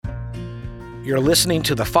You're listening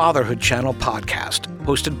to the Fatherhood Channel podcast,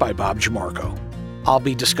 hosted by Bob Jamarco. I'll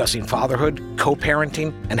be discussing fatherhood,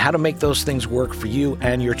 co-parenting, and how to make those things work for you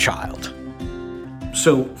and your child.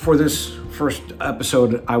 So for this first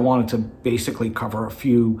episode, I wanted to basically cover a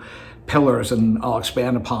few pillars, and I'll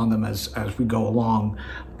expand upon them as we go along.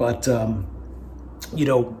 But,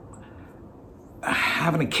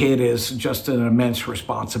 having a kid is just an immense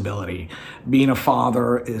responsibility. Being a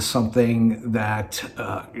father is something that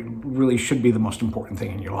really should be the most important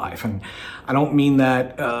thing in your life. And I don't mean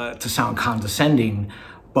that to sound condescending,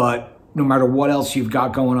 but no matter what else you've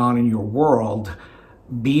got going on in your world,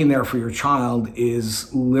 being there for your child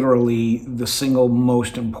is literally the single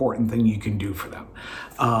most important thing you can do for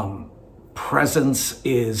them. Presence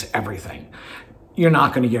is everything. You're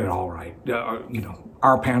not going to get it all right.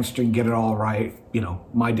 Our parents didn't get it all right.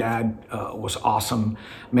 My dad was awesome,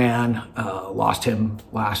 man. Lost him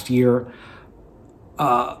last year.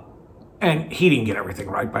 And he didn't get everything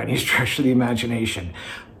right by any stretch of the imagination.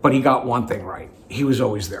 But he got one thing right. He was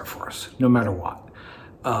always there for us, no matter what.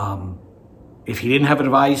 If he didn't have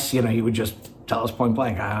advice, he would just tell us point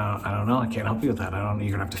blank, I don't know, I can't help you with that. I don't know,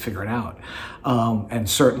 you're gonna have to figure it out. And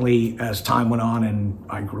certainly as time went on and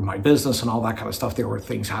I grew my business and all that kind of stuff, there were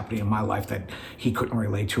things happening in my life that he couldn't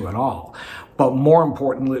relate to at all. But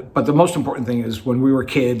the most important thing is when we were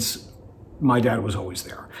kids, my dad was always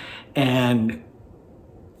there. And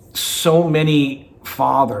so many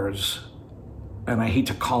fathers, and I hate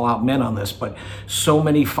to call out men on this, but so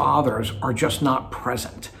many fathers are just not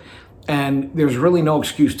present. And there's really no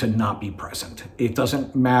excuse to not be present. It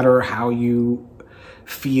doesn't matter how you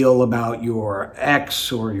feel about your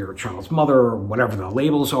ex or your child's mother or whatever the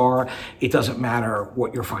labels are. It doesn't matter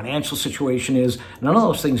what your financial situation is. None of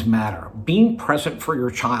those things matter. Being present for your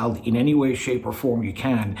child in any way, shape, or form you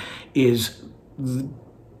can is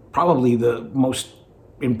probably the most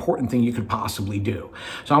important thing you could possibly do.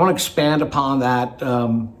 So I want to expand upon that,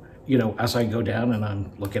 as I go down, and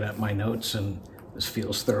I'm looking at my notes, and this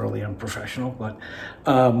feels thoroughly unprofessional, but,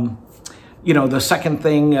 the second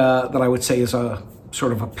thing that I would say is a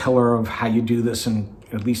sort of a pillar of how you do this and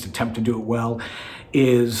at least attempt to do it well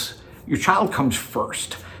is your child comes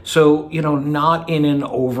first. So, not in an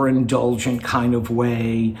overindulgent kind of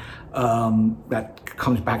way that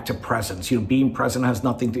comes back to presence. Being present has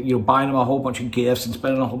nothing to, buying them a whole bunch of gifts and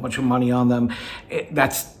spending a whole bunch of money on them.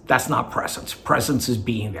 That's not presence. Presence is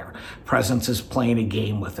being there. Presence is playing a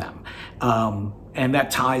game with them. And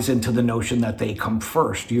that ties into the notion that they come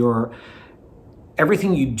first.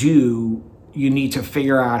 Everything you do, you need to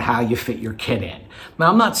figure out how you fit your kid in. Now,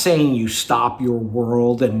 I'm not saying you stop your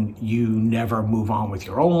world and you never move on with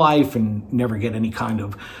your own life and never get any kind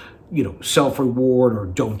of, self-reward or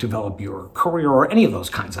don't develop your career or any of those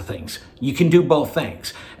kinds of things. You can do both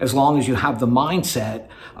things as long as you have the mindset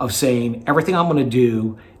of saying everything I'm going to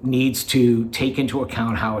do needs to take into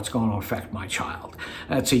account how it's going to affect my child.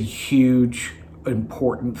 That's a huge,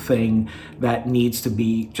 important thing that needs to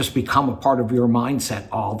become a part of your mindset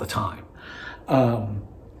all the time.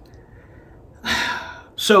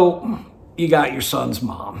 So you got your son's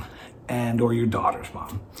mom or your daughter's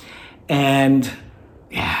mom, and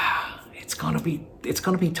it's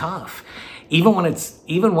gonna be tough. Even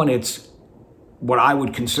when it's what I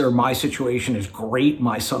would consider my situation is great.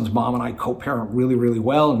 My son's mom and I co-parent really, really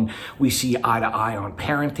well, and we see eye to eye on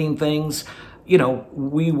parenting things.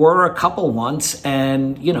 We were a couple once,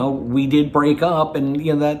 and we did break up, and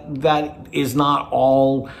that is not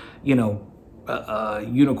all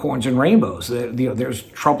unicorns and rainbows. There's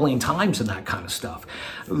troubling times in that kind of stuff.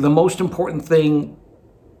 The most important thing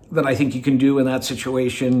that I think you can do in that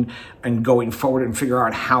situation and going forward and figure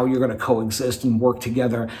out how you're going to coexist and work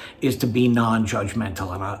together is to be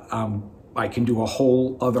non-judgmental. And I can do a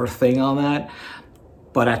whole other thing on that,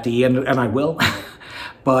 but at the end, and I will,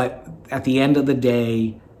 but at the end of the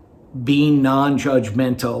day, being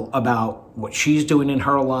non-judgmental about what she's doing in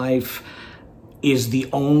her life is the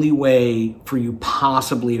only way for you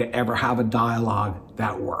possibly to ever have a dialogue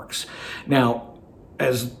that works. Now,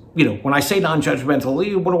 when I say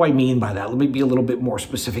non-judgmental, what do I mean by that? Let me be a little bit more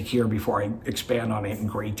specific here before I expand on it in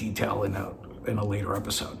great detail in a later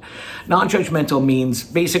episode. Non-judgmental means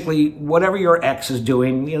basically whatever your ex is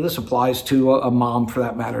doing, this applies to a mom for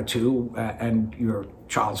that matter too, and your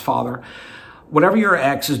child's father. Whatever your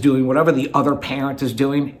ex is doing, whatever the other parent is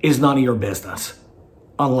doing is none of your business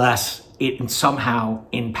unless it somehow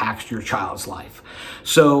impacts your child's life.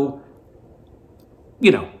 So,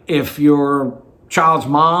 if your child's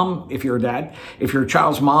mom, if you're a dad, if your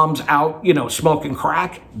child's mom's out, smoking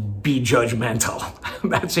crack, be judgmental.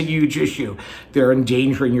 That's a huge issue. They're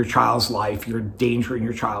endangering your child's life. You're endangering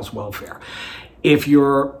your child's welfare. If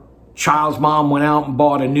your child's mom went out and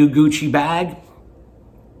bought a new Gucci bag,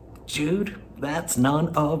 dude, that's none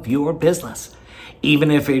of your business. Even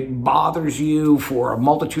if it bothers you for a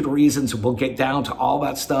multitude of reasons, we'll get down to all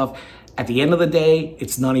that stuff. At the end of the day,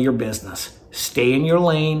 it's none of your business. Stay in your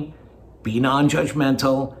lane, be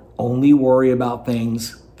non-judgmental, only worry about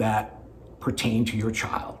things that pertain to your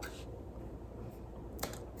child.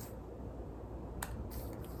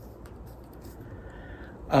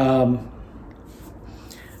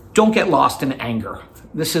 Don't get lost in anger.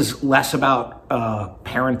 This is less about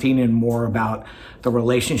parenting and more about the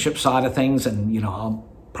relationship side of things. And, I'm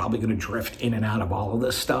probably going to drift in and out of all of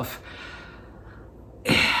this stuff.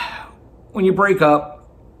 When you break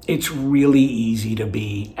up, it's really easy to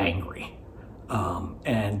be angry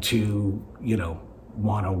and to,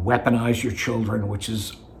 want to weaponize your children, which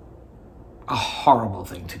is a horrible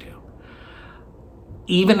thing to do.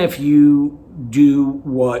 Even if you do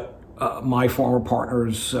what my former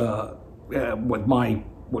partners, what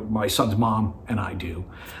my son's mom and I do,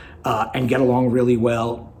 and get along really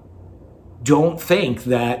well, don't think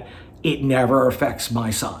that it never affects my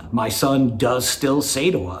son. My son does still say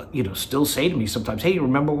to me sometimes, hey,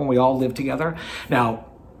 remember when we all lived together? Now,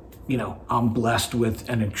 I'm blessed with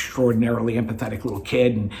an extraordinarily empathetic little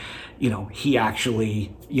kid, and, he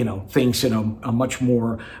actually, thinks in a much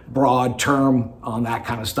more broad term on that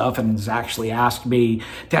kind of stuff, and has actually asked me,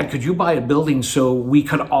 Dad, could you buy a building so we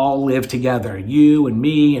could all live together? You and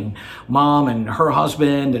me and Mom and her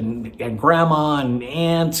husband and Grandma and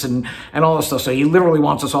aunts and all this stuff. So he literally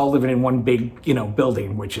wants us all living in one big,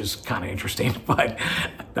 building, which is kind of interesting, but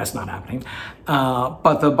that's not happening.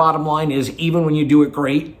 But the bottom line is, even when you do it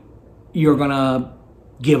great, you're going to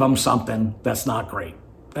give them something that's not great.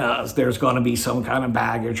 There's going to be some kind of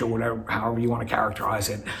baggage or whatever, however you want to characterize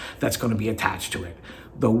it, that's going to be attached to it.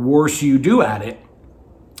 The worse you do at it,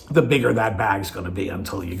 the bigger that bag's going to be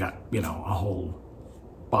until you got, a whole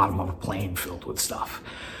bottom of a plane filled with stuff.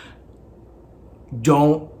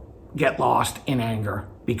 Don't get lost in anger,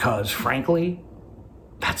 because frankly,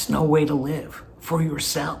 that's no way to live for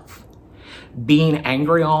yourself. Being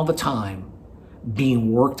angry all the time,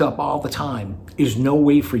 being worked up all the time is no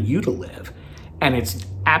way for you to live. And it's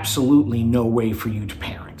absolutely no way for you to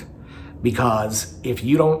parent. Because if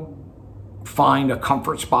you don't find a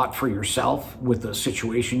comfort spot for yourself with the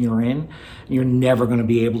situation you're in, you're never going to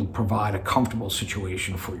be able to provide a comfortable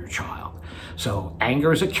situation for your child. So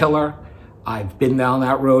anger is a killer. I've been down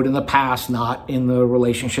that road in the past, not in the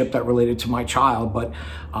relationship that related to my child, but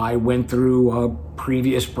I went through a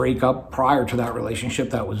previous breakup prior to that relationship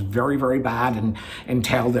that was very, very bad and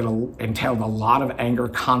entailed a lot of anger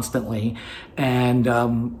constantly. And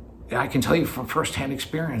I can tell you from firsthand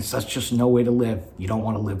experience, that's just no way to live. You don't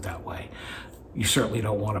want to live that way. You certainly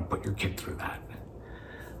don't want to put your kid through that.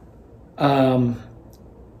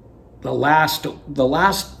 The last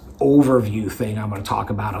overview thing I'm going to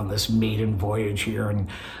talk about on this maiden voyage here, and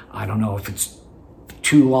I don't know if it's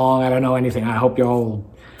too long, I don't know anything. I hope y'all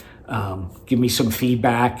give me some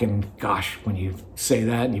feedback, and gosh, when you say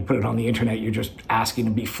that and you put it on the internet, you're just asking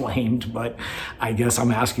to be flamed, but I guess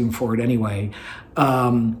I'm asking for it anyway.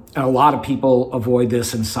 And a lot of people avoid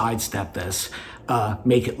this and sidestep this.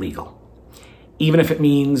 Make it legal. Even if it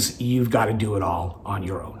means you've got to do it all on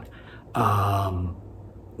your own.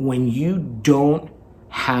 When you don't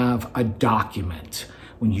have a document,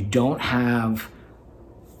 when you don't have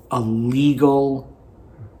a legal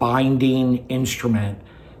binding instrument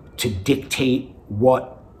to dictate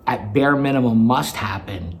what at bare minimum must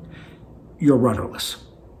happen, you're rudderless.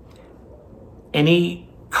 Any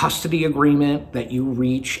custody agreement that you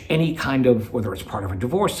reach, any kind of, whether it's part of a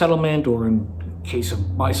divorce settlement or in case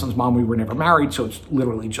of my son's mom, we were never married, so it's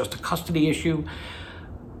literally just a custody issue.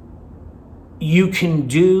 You can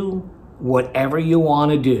do whatever you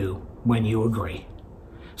want to do when you agree.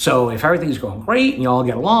 So if everything's going great and you all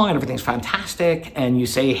get along and everything's fantastic and you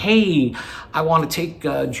say, hey, I want to take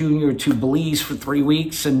Junior to Belize for 3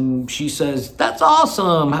 weeks, and she says, that's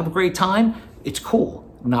awesome, have a great time, it's cool,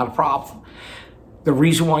 not a problem. The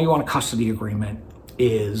reason why you want a custody agreement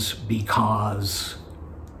is because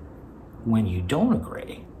when you don't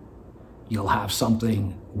agree, you'll have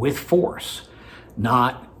something with force,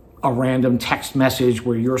 not a random text message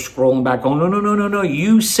where you're scrolling back going, no,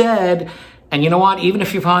 you said, and you know what, even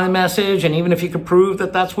if you find the message and even if you could prove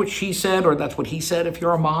that that's what she said or that's what he said, if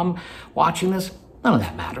you're a mom watching this, none of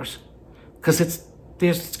that matters because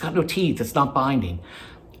it's got no teeth, it's not binding.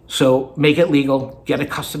 So make it legal, get a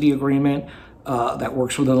custody agreement that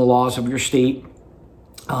works within the laws of your state.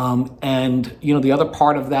 And the other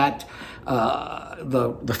part of that,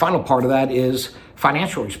 the final part of that is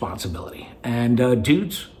financial responsibility. And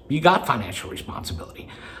dudes, You got financial responsibility.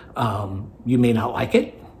 You may not like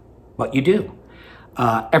it, but you do.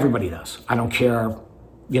 Everybody does. I don't care.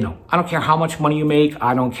 I don't care how much money you make.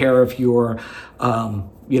 I don't care if you're,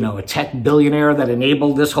 a tech billionaire that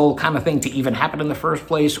enabled this whole kind of thing to even happen in the first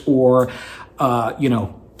place, or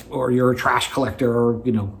you're a trash collector, or,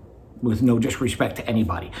 with no disrespect to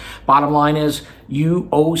anybody. Bottom line is, you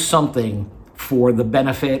owe something for the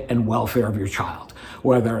benefit and welfare of your child.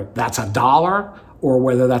 Whether that's $1 or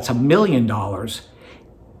whether that's $1 million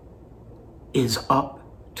is up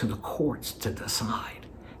to the courts to decide.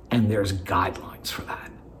 And there's guidelines for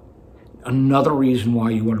that. Another reason why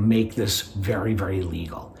you want to make this very, very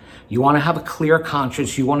legal. You want to have a clear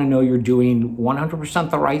conscience. You want to know you're doing 100%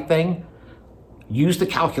 the right thing. Use the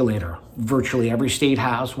calculator. Virtually every state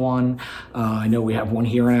has one. I know we have one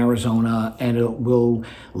here in Arizona, and it will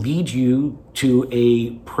lead you to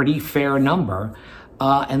a pretty fair number.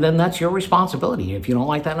 And then that's your responsibility. If you don't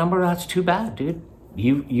like that number, that's too bad, dude.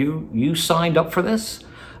 You signed up for this.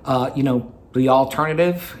 The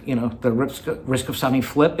alternative, the risk of sounding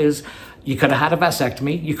flip is you could have had a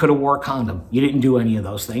vasectomy, you could have wore a condom. You didn't do any of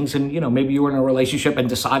those things. And, maybe you were in a relationship and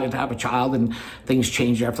decided to have a child and things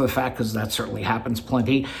changed after the fact, because that certainly happens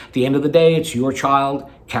plenty. At the end of the day, it's your child,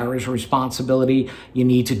 carries responsibility. You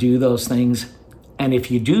need to do those things. And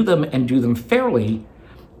if you do them and do them fairly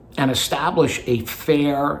and establish a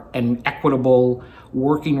fair and equitable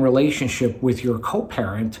working relationship with your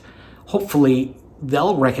co-parent, hopefully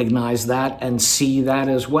they'll recognize that and see that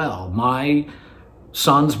as well. My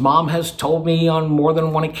son's mom has told me on more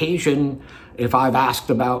than one occasion, if I've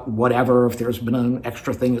asked about whatever, if there's been an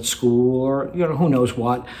extra thing at school or, who knows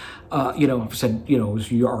what, I've said,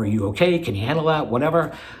 are you okay? Can you handle that?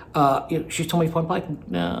 Whatever. She's told me point blank,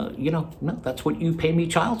 no, that's what you pay me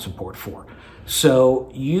child support for.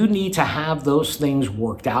 So you need to have those things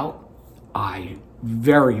worked out. I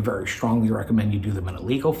very, very strongly recommend you do them in a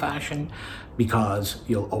legal fashion, because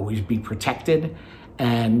you'll always be protected.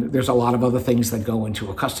 And there's a lot of other things that go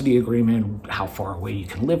into a custody agreement, how far away you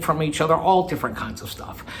can live from each other, all different kinds of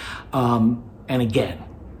stuff. And again,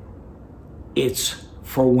 it's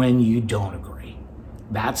for when you don't agree.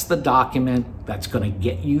 That's the document that's going to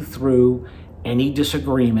get you through any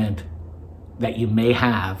disagreement that you may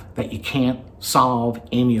have that you can't solve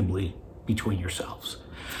amiably between yourselves.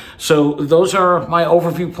 So those are my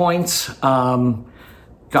overview points.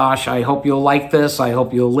 Gosh, I hope you'll like this. I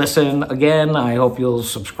hope you'll listen again. I hope you'll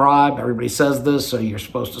subscribe. Everybody says this, so you're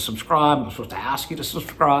supposed to subscribe. I'm supposed to ask you to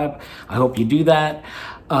subscribe. I hope you do that.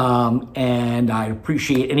 And I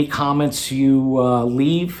appreciate any comments you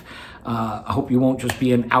leave. I hope you won't just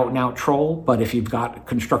be an out-and-out troll, but if you've got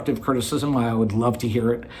constructive criticism, I would love to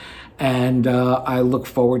hear it. And I look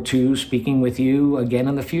forward to speaking with you again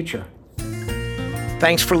in the future.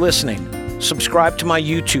 Thanks for listening. Subscribe to my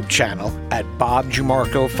YouTube channel at Bob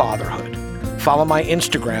Giammarco Fatherhood. Follow my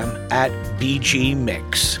Instagram at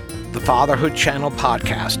BGMix. The Fatherhood Channel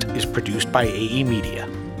podcast is produced by AE Media.